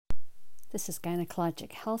This is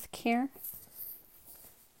Gynecologic Healthcare,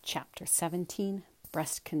 Chapter 17,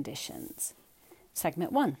 Breast Conditions.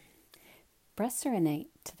 Segment 1. Breasts are innate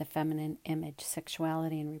to the feminine image,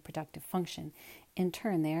 sexuality, and reproductive function. In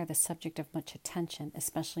turn, they are the subject of much attention,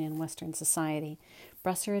 especially in Western society.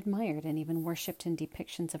 Breasts are admired and even worshipped in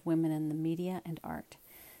depictions of women in the media and art.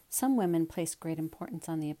 Some women place great importance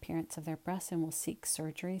on the appearance of their breasts and will seek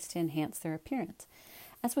surgeries to enhance their appearance.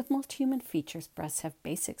 As with most human features, breasts have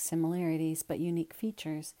basic similarities but unique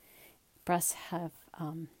features. Breasts have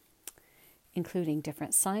including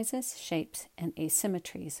different sizes, shapes, and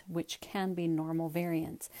asymmetries, which can be normal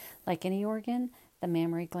variants. Like any organ, the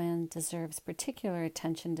mammary gland deserves particular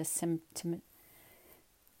attention to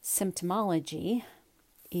symptomology,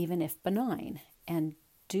 even if benign, and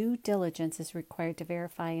due diligence is required to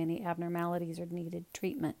verify any abnormalities or needed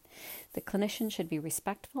treatment. The clinician should be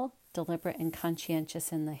respectful, deliberate, and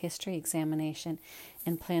conscientious in the history, examination,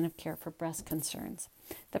 and plan of care for breast concerns.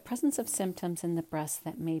 The presence of symptoms in the breast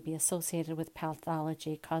that may be associated with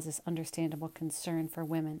pathology causes understandable concern for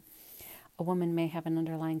women. A woman may have an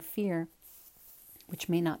underlying fear, which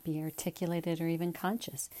may not be articulated or even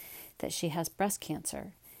conscious, that she has breast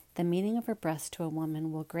cancer. The meaning of her breast to a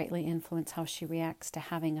woman will greatly influence how she reacts to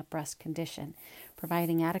having a breast condition.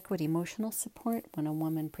 Providing adequate emotional support when a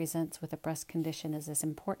woman presents with a breast condition is as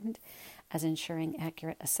important as ensuring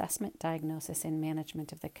accurate assessment, diagnosis, and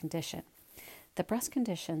management of the condition. The breast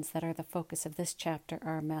conditions that are the focus of this chapter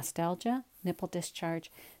are mastalgia, nipple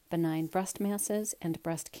discharge, benign breast masses, and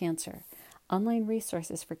breast cancer. Online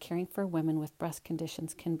resources for caring for women with breast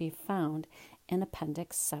conditions can be found in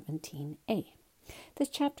Appendix 17A. This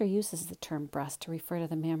chapter uses the term breast to refer to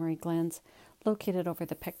the mammary glands located over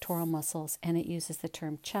the pectoral muscles, and it uses the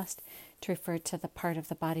term chest to refer to the part of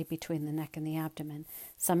the body between the neck and the abdomen.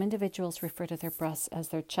 Some individuals refer to their breasts as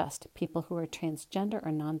their chest. People who are transgender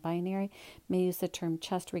or non-binary may use the term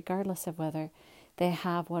chest regardless of whether they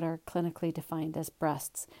have what are clinically defined as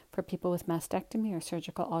breasts. For people with mastectomy or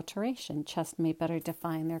surgical alteration, chest may better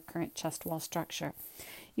define their current chest wall structure.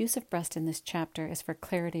 Use of breast in this chapter is for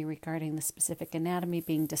clarity regarding the specific anatomy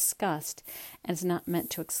being discussed and is not meant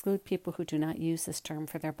to exclude people who do not use this term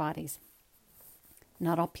for their bodies.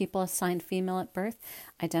 Not all people assigned female at birth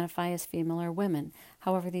identify as female or women.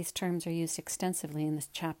 However, these terms are used extensively in this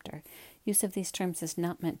chapter. Use of these terms is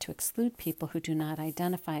not meant to exclude people who do not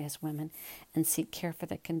identify as women and seek care for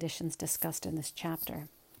the conditions discussed in this chapter.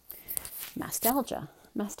 Mastalgia.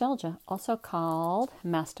 Mastalgia, also called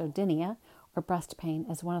mastodynia or breast pain,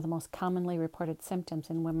 is one of the most commonly reported symptoms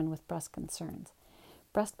in women with breast concerns.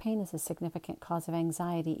 Breast pain is a significant cause of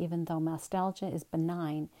anxiety, even though mastalgia is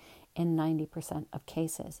benign in 90% of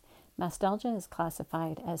cases. Mastalgia is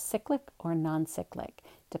classified as cyclic or non-cyclic,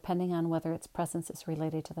 depending on whether its presence is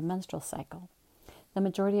related to the menstrual cycle. The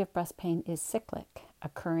majority of breast pain is cyclic,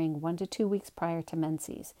 occurring 1 to 2 weeks prior to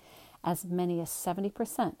menses. As many as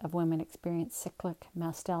 70% of women experience cyclic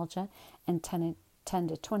mastalgia, and 10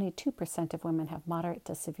 to 22% of women have moderate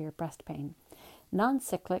to severe breast pain.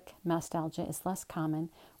 Non-cyclic mastalgia is less common,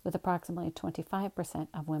 with approximately 25%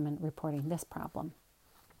 of women reporting this problem.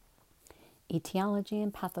 Etiology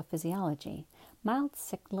and pathophysiology. Mild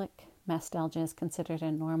cyclic mastalgia is considered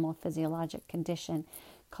a normal physiologic condition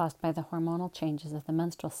caused by the hormonal changes of the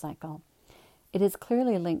menstrual cycle. It is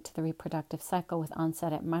clearly linked to the reproductive cycle with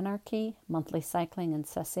onset at menarche, monthly cycling, and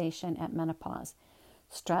cessation at menopause.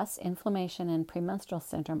 Stress, inflammation, and premenstrual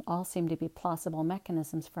syndrome all seem to be plausible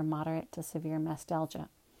mechanisms for moderate to severe mastalgia.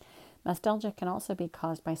 Mastalgia can also be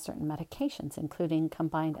caused by certain medications, including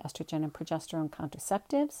combined estrogen and progesterone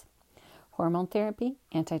contraceptives, hormone therapy,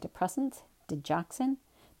 antidepressants, digoxin,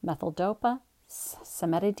 methyldopa,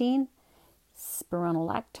 cimetidine,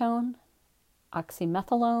 spironolactone,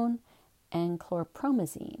 oxymethylone, and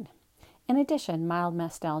chlorpromazine. In addition, mild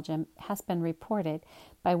mastalgia has been reported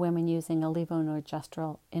by women using a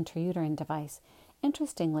levonorgestrel intrauterine device.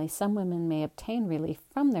 Interestingly, some women may obtain relief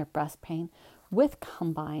from their breast pain with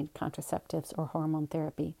combined contraceptives or hormone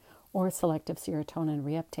therapy or selective serotonin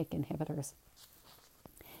reuptake inhibitors.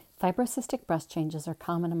 Fibrocystic breast changes are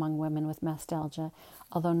common among women with mastalgia,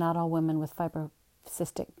 although not all women with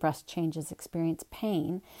fibrocystic breast changes experience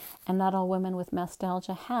pain, and not all women with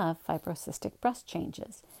mastalgia have fibrocystic breast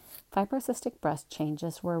changes. Fibrocystic breast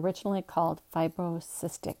changes were originally called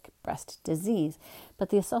fibrocystic breast disease, but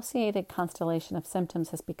the associated constellation of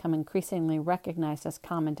symptoms has become increasingly recognized as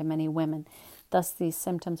common to many women. Thus, these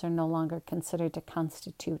symptoms are no longer considered to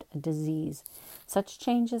constitute a disease. Such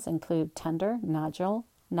changes include tender,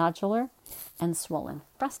 nodular, and swollen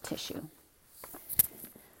breast tissue.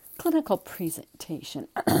 Clinical presentation.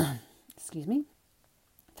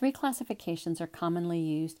 3 classifications are commonly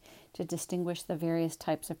used to distinguish the various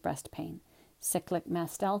types of breast pain: cyclic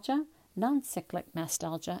mastalgia, non-cyclic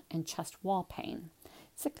mastalgia, and chest wall pain.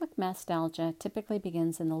 Cyclic mastalgia typically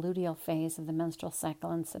begins in the luteal phase of the menstrual cycle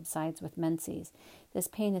and subsides with menses. This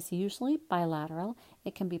pain is usually bilateral.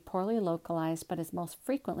 It can be poorly localized, but is most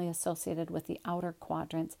frequently associated with the outer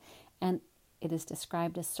quadrants, and it is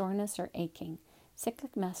described as soreness or aching.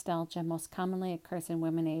 Cyclic mastalgia most commonly occurs in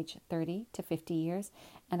women aged 30 to 50 years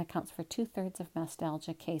and accounts for 2/3 of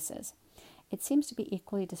mastalgia cases. It seems to be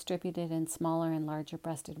equally distributed in smaller and larger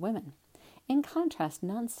breasted women. In contrast,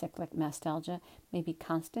 non-cyclic mastalgia may be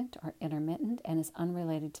constant or intermittent and is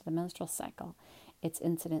unrelated to the menstrual cycle. Its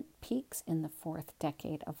incidence peaks in the 4th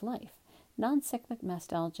decade of life. Non-cyclic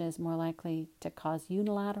mastalgia is more likely to cause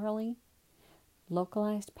unilaterally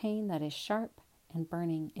localized pain that is sharp and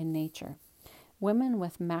burning in nature. Women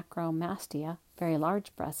with macromastia, very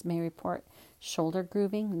large breasts, may report shoulder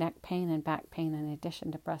grooving, neck pain, and back pain in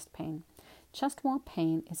addition to breast pain. Chest wall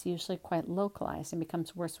pain is usually quite localized and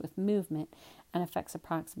becomes worse with movement and affects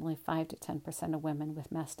approximately 5 to 10% of women with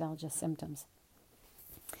mastalgia symptoms.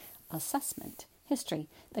 Assessment. History.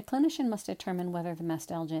 The clinician must determine whether the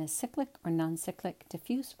mastalgia is cyclic or non-cyclic,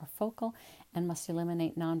 diffuse or focal, and must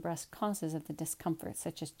eliminate non-breast causes of the discomfort,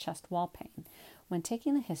 such as chest wall pain. When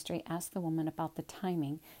taking the history, ask the woman about the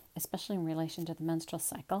timing, especially in relation to the menstrual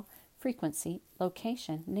cycle, frequency,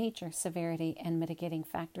 location, nature, severity, and mitigating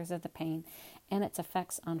factors of the pain, and its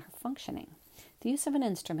effects on her functioning. The use of an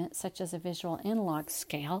instrument, such as a visual analog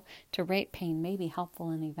scale, to rate pain may be helpful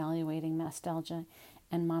in evaluating mastalgia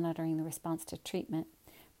and monitoring the response to treatment.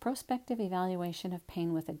 Prospective evaluation of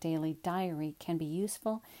pain with a daily diary can be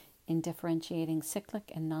useful in differentiating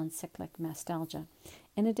cyclic and non-cyclic mastalgia.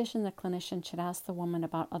 In addition, the clinician should ask the woman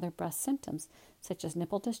about other breast symptoms, such as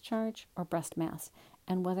nipple discharge or breast mass,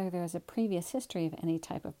 and whether there is a previous history of any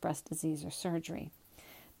type of breast disease or surgery.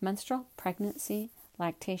 Menstrual, pregnancy,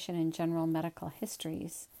 lactation, and general medical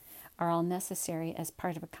histories are all necessary as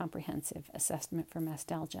part of a comprehensive assessment for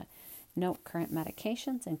mastalgia. Note current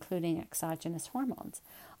medications, including exogenous hormones.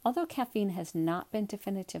 Although caffeine has not been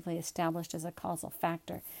definitively established as a causal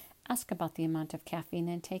factor, ask about the amount of caffeine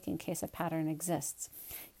intake in case a pattern exists.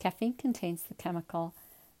 Caffeine contains the chemical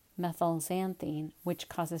methylxanthine, which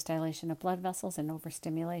causes dilation of blood vessels and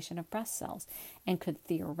overstimulation of breast cells, and could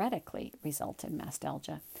theoretically result in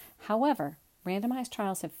mastalgia. However, randomized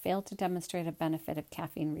trials have failed to demonstrate a benefit of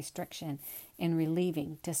caffeine restriction in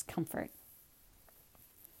relieving discomfort.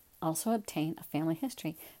 Also obtain a family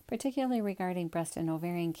history, particularly regarding breast and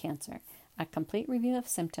ovarian cancer. A complete review of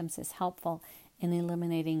symptoms is helpful in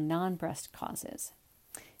eliminating non-breast causes.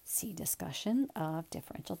 See discussion of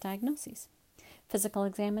differential diagnoses. Physical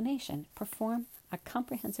examination. Perform a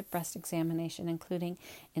comprehensive breast examination, including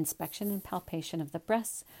inspection and palpation of the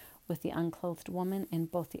breasts with the unclothed woman in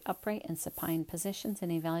both the upright and supine positions,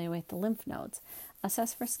 and evaluate the lymph nodes.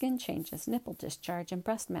 Assess for skin changes, nipple discharge, and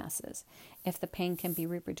breast masses. If the pain can be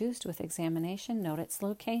reproduced with examination, note its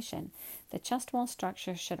location. The chest wall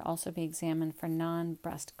structure should also be examined for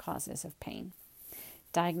non-breast causes of pain.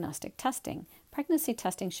 Diagnostic testing. Pregnancy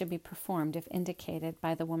testing should be performed if indicated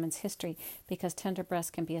by the woman's history, because tender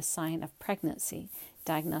breast can be a sign of pregnancy.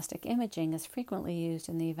 Diagnostic imaging is frequently used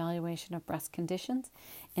in the evaluation of breast conditions.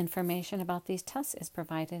 Information about these tests is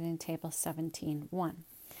provided in Table 17.1.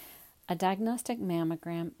 A diagnostic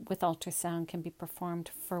mammogram with ultrasound can be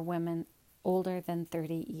performed for women older than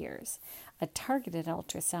 30 years. A targeted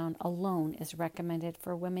ultrasound alone is recommended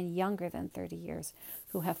for women younger than 30 years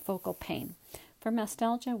who have focal pain. For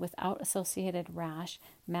mastalgia without associated rash,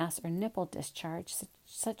 mass, or nipple discharge,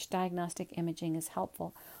 such diagnostic imaging is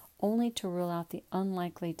helpful only to rule out the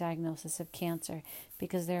unlikely diagnosis of cancer,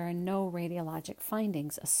 because there are no radiologic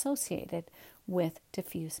findings associated with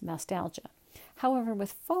diffuse mastalgia. However,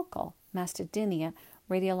 with focal mastodynia,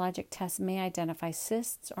 radiologic tests may identify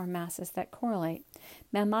cysts or masses that correlate.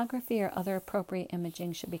 Mammography or other appropriate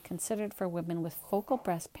imaging should be considered for women with focal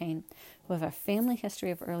breast pain who have a family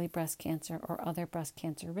history of early breast cancer or other breast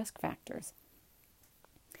cancer risk factors.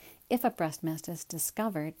 If a breast mass is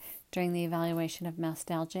discovered during the evaluation of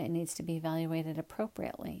mastalgia, it needs to be evaluated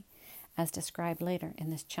appropriately, as described later in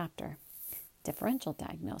this chapter. Differential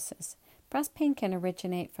diagnosis. Breast pain can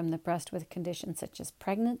originate from the breast with conditions such as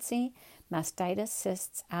pregnancy, mastitis,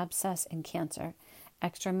 cysts, abscess, and cancer.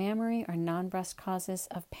 Extramammary or non-breast causes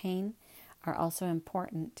of pain are also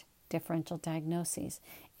important differential diagnoses.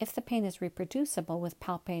 If the pain is reproducible with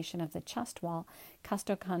palpation of the chest wall,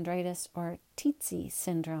 costochondritis or Tietze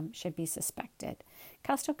syndrome should be suspected.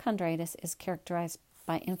 Costochondritis is characterized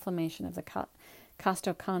by inflammation of the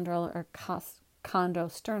costochondral or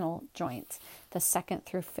costochondrosternal joints. The 2nd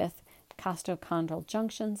through 5th costochondral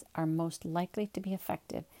junctions are most likely to be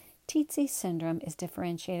effective. Tietze syndrome is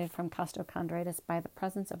differentiated from costochondritis by the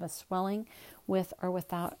presence of a swelling with or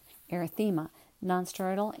without erythema.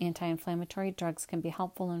 Nonsteroidal anti-inflammatory drugs can be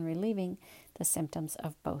helpful in relieving the symptoms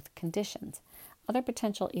of both conditions. Other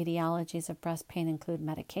potential etiologies of breast pain include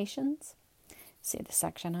medications. See the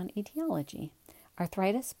section on etiology.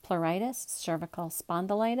 Arthritis, pleuritis, cervical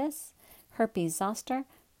spondylitis, herpes zoster,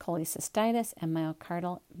 cholecystitis, and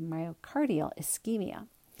myocardial ischemia.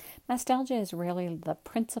 Mastalgia is rarely the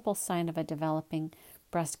principal sign of a developing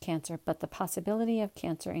breast cancer, but the possibility of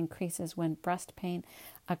cancer increases when breast pain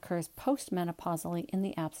occurs postmenopausally in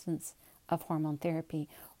the absence of hormone therapy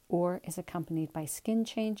or is accompanied by skin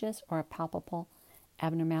changes or a palpable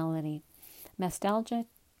abnormality. Mastalgia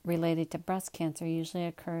related to breast cancer usually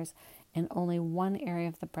occurs in only one area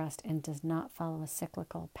of the breast and does not follow a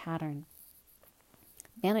cyclical pattern.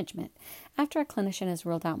 Management. After a clinician has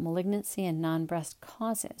ruled out malignancy and non-breast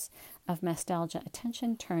causes of mastalgia,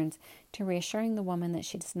 attention turns to reassuring the woman that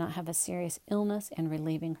she does not have a serious illness and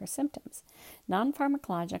relieving her symptoms.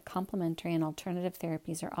 Non-pharmacologic, complementary, and alternative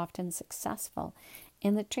therapies are often successful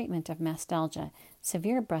in the treatment of mastalgia.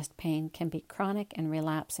 Severe breast pain can be chronic and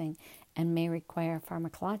relapsing and may require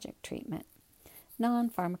pharmacologic treatment.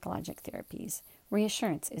 Non-pharmacologic therapies.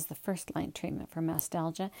 Reassurance is the first-line treatment for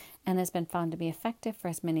mastalgia and has been found to be effective for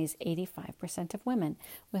as many as 85% of women,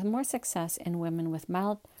 with more success in women with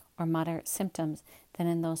mild or moderate symptoms than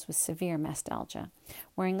in those with severe mastalgia.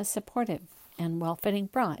 Wearing a supportive and well-fitting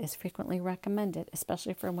bra is frequently recommended,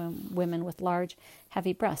 especially for women with large,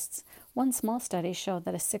 heavy breasts. One small study showed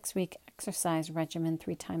that a 6-week exercise regimen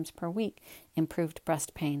 3 times per week improved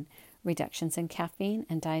breast pain. Reductions in caffeine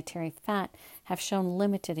and dietary fat have shown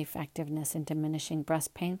limited effectiveness in diminishing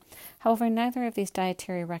breast pain. However, neither of these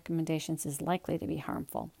dietary recommendations is likely to be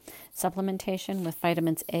harmful. Supplementation with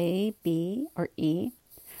vitamins A, B, or E,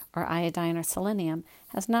 or iodine or selenium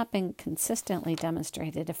has not been consistently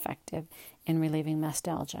demonstrated effective in relieving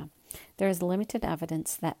mastalgia. There is limited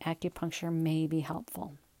evidence that acupuncture may be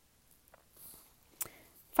helpful.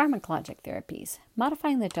 Pharmacologic therapies.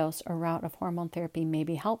 Modifying the dose or route of hormone therapy may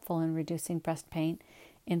be helpful in reducing breast pain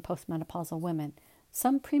in postmenopausal women.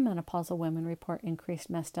 Some premenopausal women report increased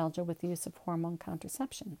mastalgia with the use of hormone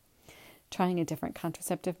contraception. Trying a different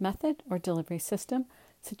contraceptive method or delivery system,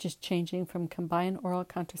 such as changing from combined oral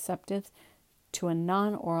contraceptives to a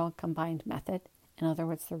non-oral combined method, in other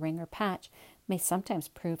words, the ring or patch, may sometimes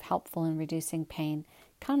prove helpful in reducing pain.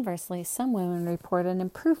 Conversely, some women report an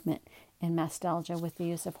improvement in mastalgia with the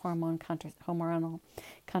use of hormonal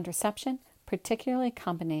contraception, particularly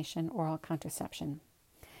combination oral contraception.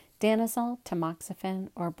 Danazol, tamoxifen,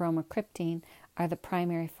 or bromocriptine are the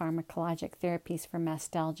primary pharmacologic therapies for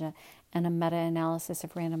mastalgia, and a meta-analysis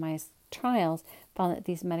of randomized trials found that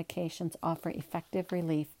these medications offer effective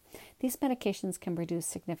relief. These medications can produce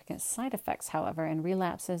significant side effects, however, and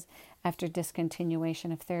relapses after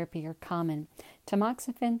discontinuation of therapy are common.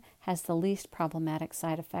 Tamoxifen has the least problematic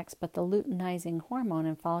side effects, but the luteinizing hormone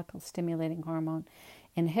and follicle-stimulating hormone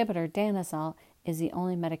inhibitor danazol is the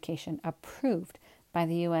only medication approved by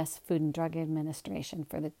the U.S. Food and Drug Administration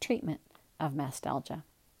for the treatment of mastalgia.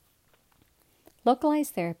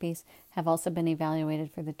 Localized therapies have also been evaluated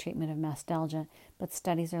for the treatment of mastalgia, but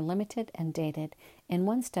studies are limited and dated. In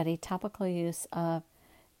one study, topical use of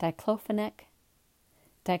diclofenac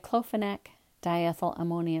diethyl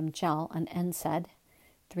ammonium gel, an NSAID,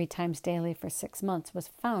 3 times daily for 6 months was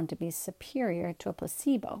found to be superior to a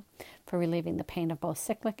placebo for relieving the pain of both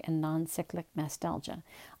cyclic and non-cyclic mastalgia.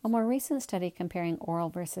 A more recent study comparing oral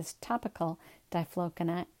versus topical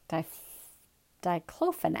diclofenac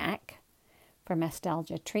for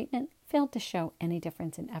mastalgia treatment failed to show any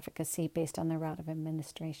difference in efficacy based on the route of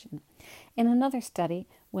administration. In another study,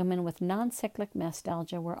 women with non-cyclic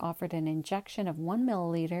mastalgia were offered an injection of 1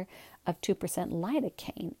 milliliter of 2%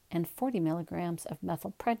 lidocaine and 40 milligrams of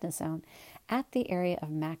methylprednisone at the area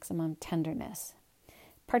of maximum tenderness.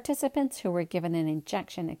 Participants who were given an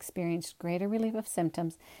injection experienced greater relief of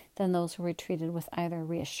symptoms than those who were treated with either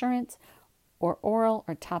reassurance or oral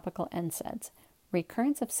or topical NSAIDs.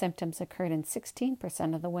 Recurrence of symptoms occurred in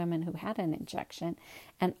 16% of the women who had an injection,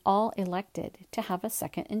 and all elected to have a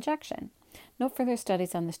second injection. No further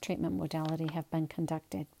studies on this treatment modality have been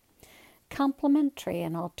conducted. Complementary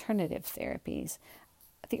and alternative therapies.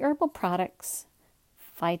 The herbal products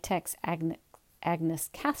Vitex agnus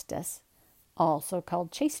castus, also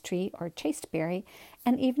called chaste tree or chasteberry,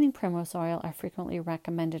 and evening primrose oil are frequently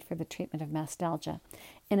recommended for the treatment of mastalgia.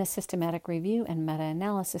 In a systematic review and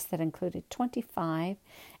meta-analysis that included 25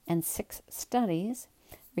 and 6 studies,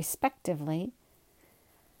 respectively,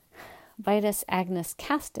 Vitex agnus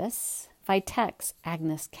castus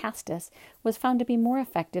was found to be more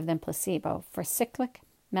effective than placebo for cyclic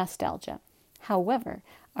mastalgia. However,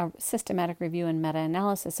 a systematic review and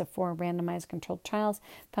meta-analysis of 4 randomized controlled trials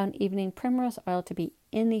found evening primrose oil to be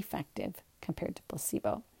ineffective compared to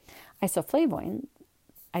placebo. Isoflavones,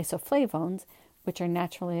 which are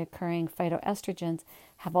naturally occurring phytoestrogens,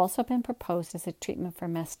 have also been proposed as a treatment for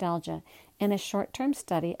mastalgia. In a short-term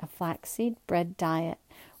study, a flaxseed bread diet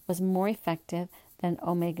was more effective than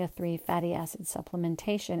omega-3 fatty acid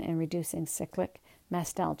supplementation in reducing cyclic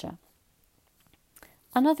mastalgia.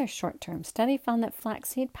 Another short-term study found that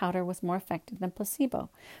flaxseed powder was more effective than placebo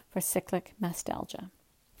for cyclic mastalgia.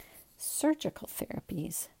 Surgical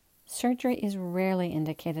therapies. Surgery is rarely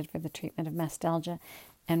indicated for the treatment of mastalgia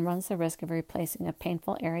and runs the risk of replacing a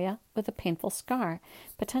painful area with a painful scar.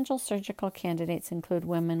 Potential surgical candidates include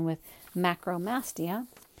women with macromastia,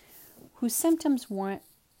 whose symptoms warrant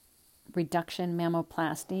reduction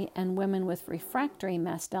mammoplasty, and women with refractory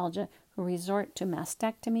mastalgia who resort to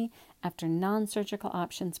mastectomy after non-surgical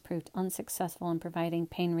options proved unsuccessful in providing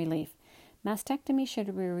pain relief. Mastectomy should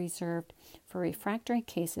be reserved for refractory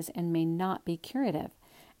cases and may not be curative.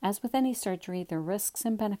 As with any surgery, the risks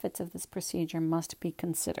and benefits of this procedure must be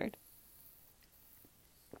considered.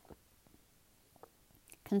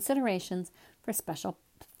 Considerations for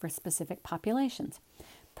specific populations.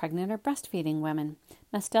 Pregnant or breastfeeding women.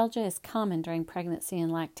 Mastalgia is common during pregnancy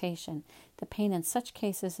and lactation. The pain in such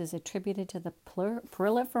cases is attributed to the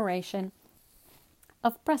proliferation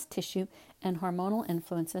of breast tissue and hormonal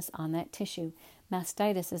influences on that tissue.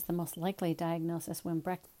 Mastitis is the most likely diagnosis when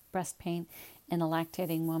breast pain in a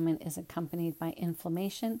lactating woman is accompanied by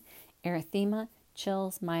inflammation, erythema,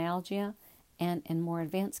 chills, myalgia, and in more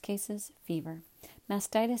advanced cases, fever.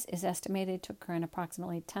 Mastitis is estimated to occur in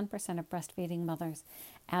approximately 10% of breastfeeding mothers.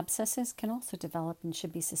 Abscesses can also develop and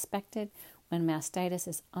should be suspected when mastitis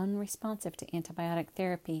is unresponsive to antibiotic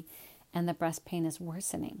therapy and the breast pain is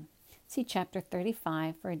worsening. See Chapter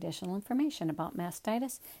 35 for additional information about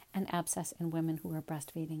mastitis and abscess in women who are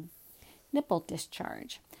breastfeeding. Nipple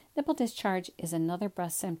discharge. Nipple discharge is another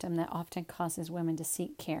breast symptom that often causes women to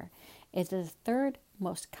seek care. It is the third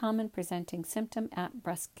most common presenting symptom at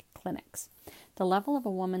breast clinics. The level of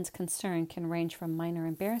a woman's concern can range from minor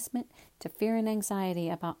embarrassment to fear and anxiety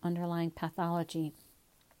about underlying pathology.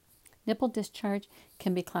 Nipple discharge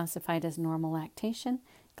can be classified as normal lactation,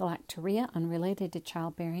 galactorrhea unrelated to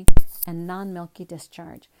childbearing, and non-milky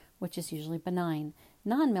discharge, which is usually benign.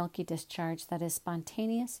 Non-milky discharge, that is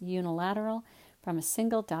spontaneous, unilateral, from a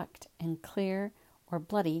single duct and clear or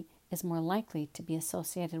bloody, is more likely to be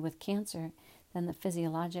associated with cancer than the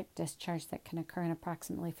physiologic discharge that can occur in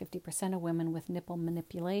approximately 50% of women with nipple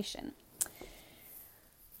manipulation.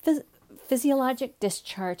 Physiologic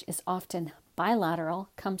discharge is often bilateral,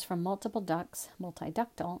 comes from multiple ducts,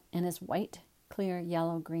 multiductal, and is white, clear,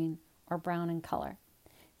 yellow, green, or brown in color.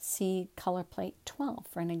 See color plate 12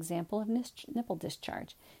 for an example of nipple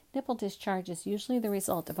discharge. Nipple discharge is usually the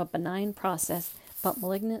result of a benign process, but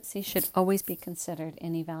malignancy should always be considered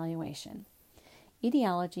in evaluation.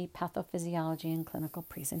 Etiology, pathophysiology, and clinical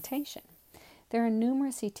presentation. There are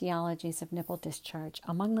numerous etiologies of nipple discharge.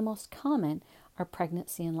 Among the most common are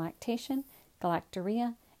pregnancy and lactation,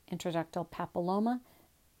 galactorrhea, intraductal papilloma,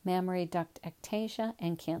 mammary duct ectasia,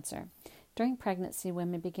 and cancer. During pregnancy,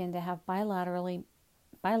 women begin to have bilateral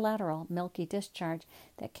milky discharge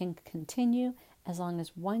that can continue as long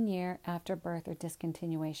as 1 year after birth or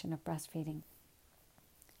discontinuation of breastfeeding.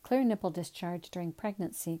 Clear nipple discharge during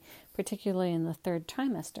pregnancy, particularly in the 3rd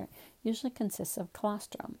trimester, usually consists of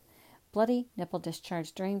colostrum. Bloody nipple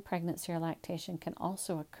discharge during pregnancy or lactation can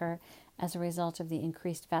also occur as a result of the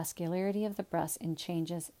increased vascularity of the breast and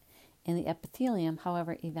changes in the epithelium.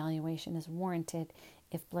 However, evaluation is warranted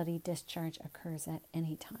if bloody discharge occurs at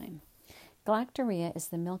any time. Galactorrhea is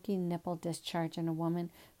the milky nipple discharge in a woman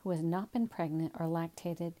who has not been pregnant or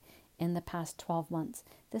lactated in the past 12 months.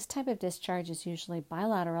 This type of discharge is usually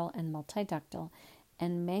bilateral and multiductal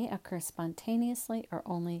and may occur spontaneously or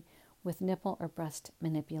only with nipple or breast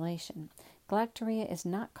manipulation. Galactorrhea is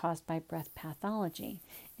not caused by breast pathology.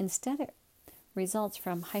 Instead, it results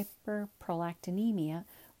from hyperprolactinemia,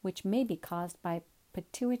 which may be caused by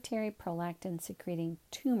pituitary prolactin secreting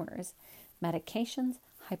tumors, medications,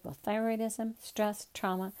 hypothyroidism, stress,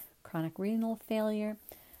 trauma, chronic renal failure,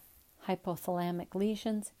 hypothalamic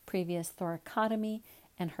lesions, previous thoracotomy,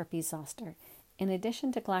 and herpes zoster. In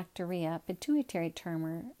addition to galactorrhea, pituitary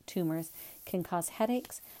tumors can cause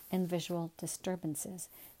headaches and visual disturbances.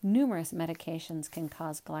 Numerous medications can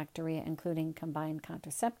cause galactorrhea, including combined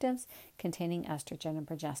contraceptives containing estrogen and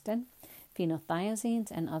progestin, phenothiazines,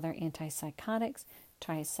 and other antipsychotics,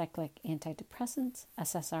 tricyclic antidepressants,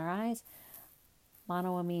 SSRIs,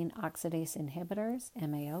 monoamine oxidase inhibitors,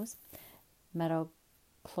 MAOs,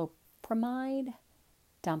 metoclopramide,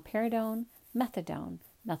 domperidone, methadone,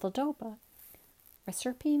 methyldopa,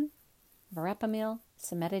 reserpine, verapamil,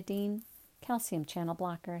 cimetidine, calcium channel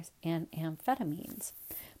blockers, and amphetamines.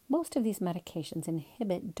 Most of these medications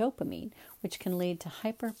inhibit dopamine, which can lead to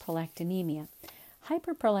hyperprolactinemia.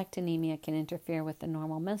 Hyperprolactinemia can interfere with the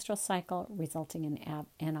normal menstrual cycle, resulting in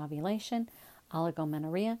anovulation,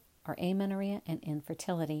 oligomenorrhea or amenorrhea, and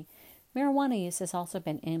infertility. Marijuana use has also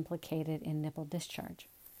been implicated in nipple discharge.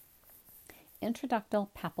 Intraductal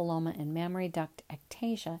papilloma and mammary duct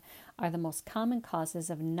ectasia are the most common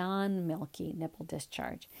causes of non-milky nipple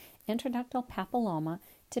discharge. Intraductal papilloma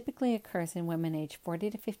typically occurs in women aged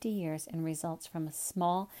 40 to 50 years and results from a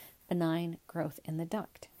small, benign growth in the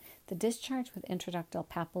duct. The discharge with intraductal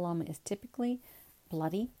papilloma is typically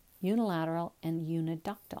bloody, unilateral, and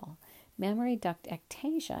uniductal. Mammary duct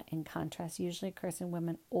ectasia, in contrast, usually occurs in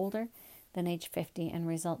women older than age 50 and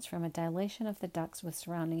results from a dilation of the ducts with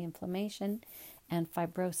surrounding inflammation and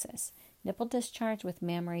fibrosis. Nipple discharge with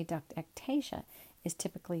mammary duct ectasia is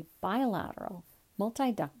typically bilateral,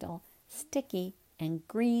 multiductal, sticky, and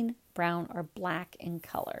green, brown, or black in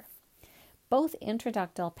color. Both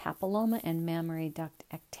intraductal papilloma and mammary duct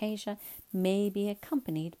ectasia may be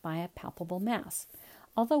accompanied by a palpable mass.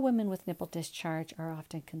 Although women with nipple discharge are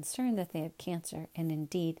often concerned that they have cancer, and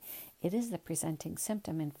indeed it is the presenting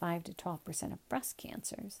symptom in 5 to 12% of breast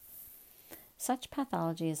cancers, such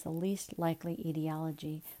pathology is the least likely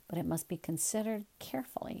etiology, but it must be considered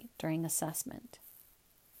carefully during assessment.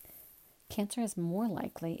 Cancer is more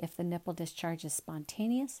likely if the nipple discharge is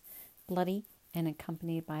spontaneous, bloody, and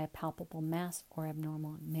accompanied by a palpable mass or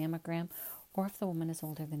abnormal mammogram, or if the woman is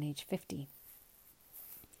older than age 50.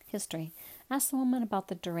 History. Ask the woman about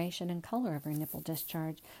the duration and color of her nipple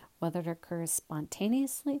discharge, whether it occurs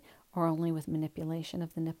spontaneously or only with manipulation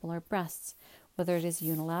of the nipple or breasts, whether it is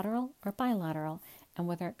unilateral or bilateral, and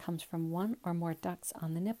whether it comes from one or more ducts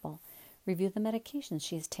on the nipple. Review the medications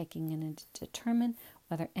she is taking and determine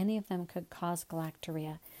whether any of them could cause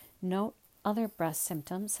galactorrhea. Note other breast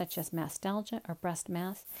symptoms such as mastalgia or breast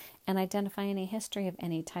mass, and identify any history of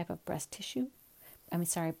any type of breast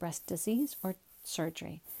disease or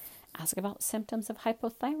surgery. Ask about symptoms of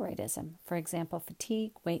hypothyroidism, for example,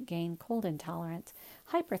 fatigue, weight gain, cold intolerance,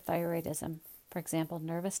 hyperthyroidism, for example,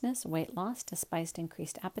 nervousness, weight loss despite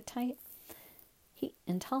increased appetite, heat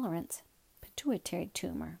intolerance, pituitary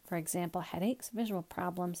tumor, for example, headaches, visual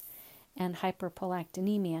problems, and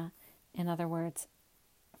hyperprolactinemia, in other words,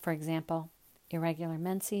 for example, irregular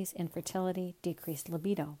menses, infertility, decreased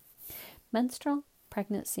libido. Menstrual,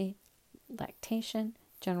 pregnancy, lactation,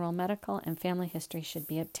 general medical, and family history should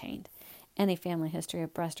be obtained. Any family history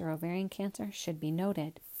of breast or ovarian cancer should be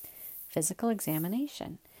noted. Physical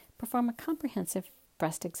examination. Perform a comprehensive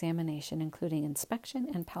breast examination, including inspection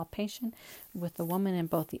and palpation with the woman in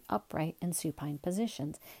both the upright and supine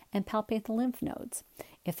positions, and palpate the lymph nodes.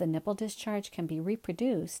 If the nipple discharge can be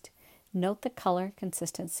reproduced, note the color,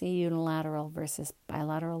 consistency, unilateral versus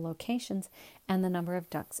bilateral locations, and the number of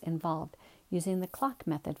ducts involved, using the clock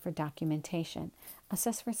method for documentation.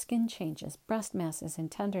 Assess for skin changes, breast masses,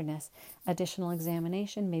 and tenderness. Additional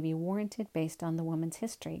examination may be warranted based on the woman's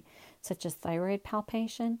history, such as thyroid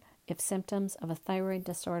palpation, if symptoms of a thyroid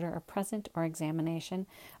disorder are present, or examination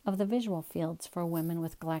of the visual fields for women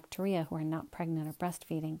with galactorrhea who are not pregnant or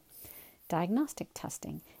breastfeeding. Diagnostic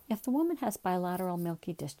testing. If the woman has bilateral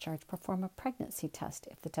milky discharge, perform a pregnancy test.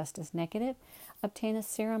 If the test is negative, obtain a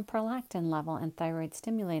serum prolactin level and thyroid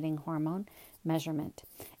stimulating hormone measurement.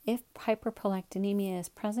 If hyperprolactinemia is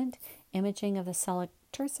present, imaging of the cella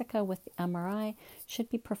turcica with the MRI should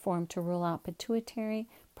be performed to rule out pituitary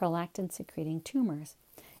prolactin secreting tumors.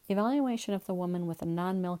 Evaluation of the woman with a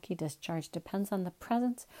non-milky discharge depends on the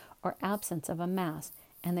presence or absence of a mass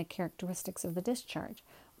and the characteristics of the discharge.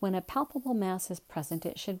 When a palpable mass is present,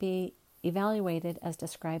 it should be evaluated as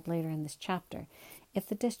described later in this chapter. If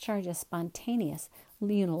the discharge is spontaneous,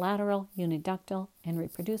 unilateral, uniductal, and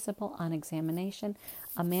reproducible on examination,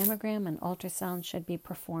 a mammogram and ultrasound should be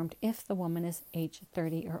performed if the woman is age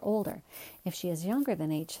 30 or older. If she is younger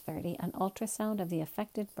than age 30, an ultrasound of the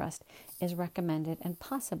affected breast is recommended, and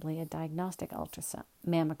possibly a diagnostic ultrasound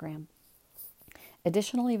mammogram.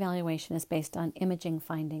 Additional evaluation is based on imaging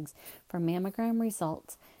findings for mammogram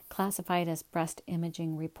results classified as breast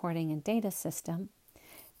imaging reporting and data system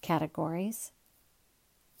categories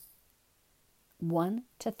 1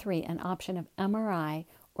 to 3, an option of MRI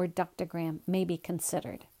or or ductogram may be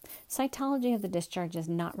considered. Cytology of the discharge is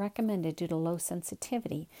not recommended due to low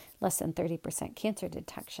sensitivity, less than 30% cancer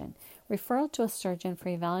detection. Referral to a surgeon for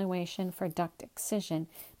evaluation for duct excision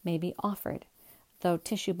may be offered, though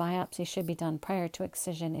tissue biopsy should be done prior to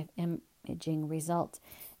excision if imaging results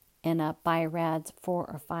in a BI-RADS 4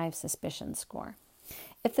 or 5 suspicion score.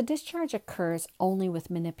 If the discharge occurs only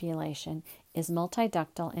with manipulation, is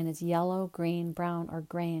multiductal, and is yellow, green, brown, or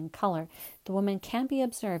gray in color, the woman can be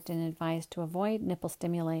observed and advised to avoid nipple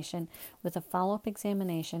stimulation with a follow-up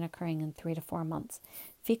examination occurring in 3 to 4 months.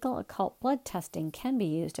 Fecal occult blood testing can be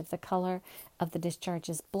used if the color of the discharge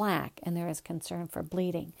is black and there is concern for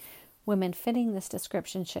bleeding. Women fitting this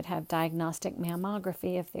description should have diagnostic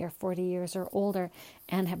mammography if they are 40 years or older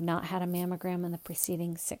and have not had a mammogram in the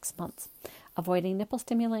preceding 6 months. Avoiding nipple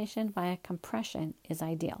stimulation via compression is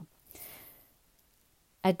ideal.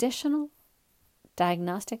 Additional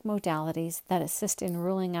diagnostic modalities that assist in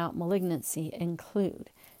ruling out malignancy include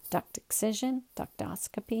duct excision,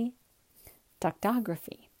 ductoscopy,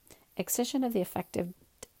 ductography. Excision of the affected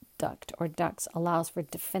duct or ducts allows for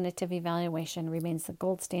definitive evaluation, remains the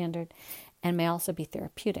gold standard, and may also be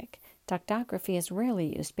therapeutic. Ductography is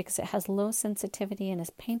rarely used because it has low sensitivity and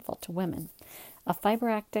is painful to women. A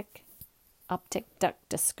fiber optic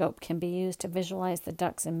ductoscope can be used to visualize the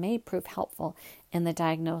ducts and may prove helpful in the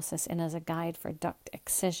diagnosis and as a guide for duct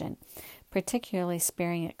excision, particularly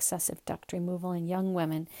sparing excessive duct removal in young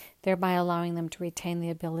women, thereby allowing them to retain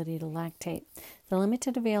the ability to lactate. The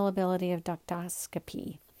limited availability of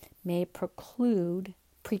ductoscopy may preclude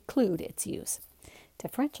its use.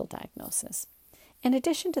 Differential diagnosis. In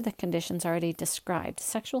addition to the conditions already described,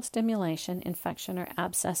 sexual stimulation, infection or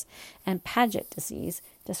abscess, and Paget disease,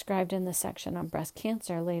 described in the section on breast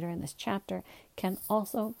cancer later in this chapter, can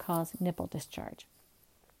also cause nipple discharge.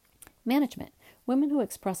 Management. Women who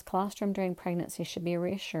express colostrum during pregnancy should be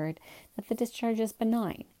reassured that the discharge is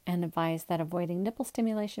benign and advised that avoiding nipple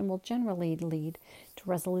stimulation will generally lead to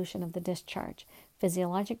resolution of the discharge.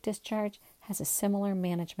 Physiologic discharge has a similar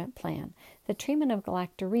management plan. The treatment of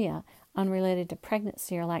galactorrhea, unrelated to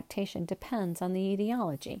pregnancy or lactation, depends on the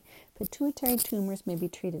etiology. Pituitary tumors may be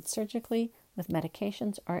treated surgically, with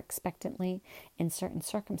medications, or expectantly in certain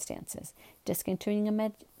circumstances. Discontinuing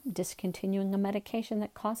a medication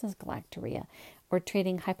that causes galactorrhea or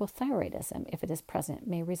treating hypothyroidism, if it is present,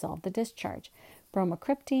 may resolve the discharge.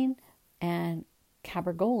 Bromocriptine and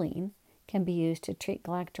cabergoline can be used to treat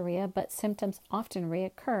galactorrhea, but symptoms often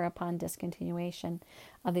reoccur upon discontinuation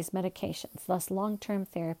of these medications. Thus, long-term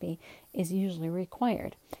therapy is usually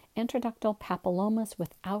required. Intraductal papillomas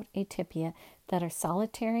without atypia that are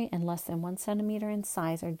solitary and less than 1 centimeter in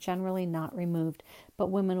size are generally not removed, but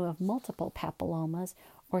women who have multiple papillomas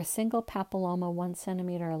or a single papilloma 1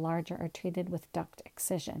 centimeter or larger are treated with duct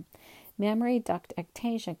excision. Mammary duct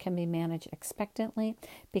ectasia can be managed expectantly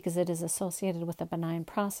because it is associated with a benign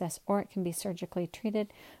process, or it can be surgically treated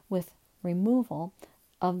with removal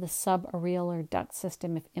of the subareolar duct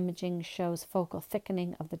system if imaging shows focal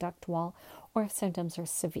thickening of the duct wall or if symptoms are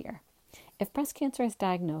severe. If breast cancer is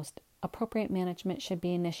diagnosed, appropriate management should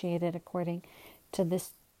be initiated according to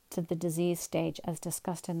the disease stage as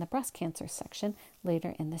discussed in the breast cancer section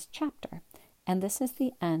later in this chapter. And this is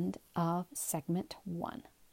the end of segment 1.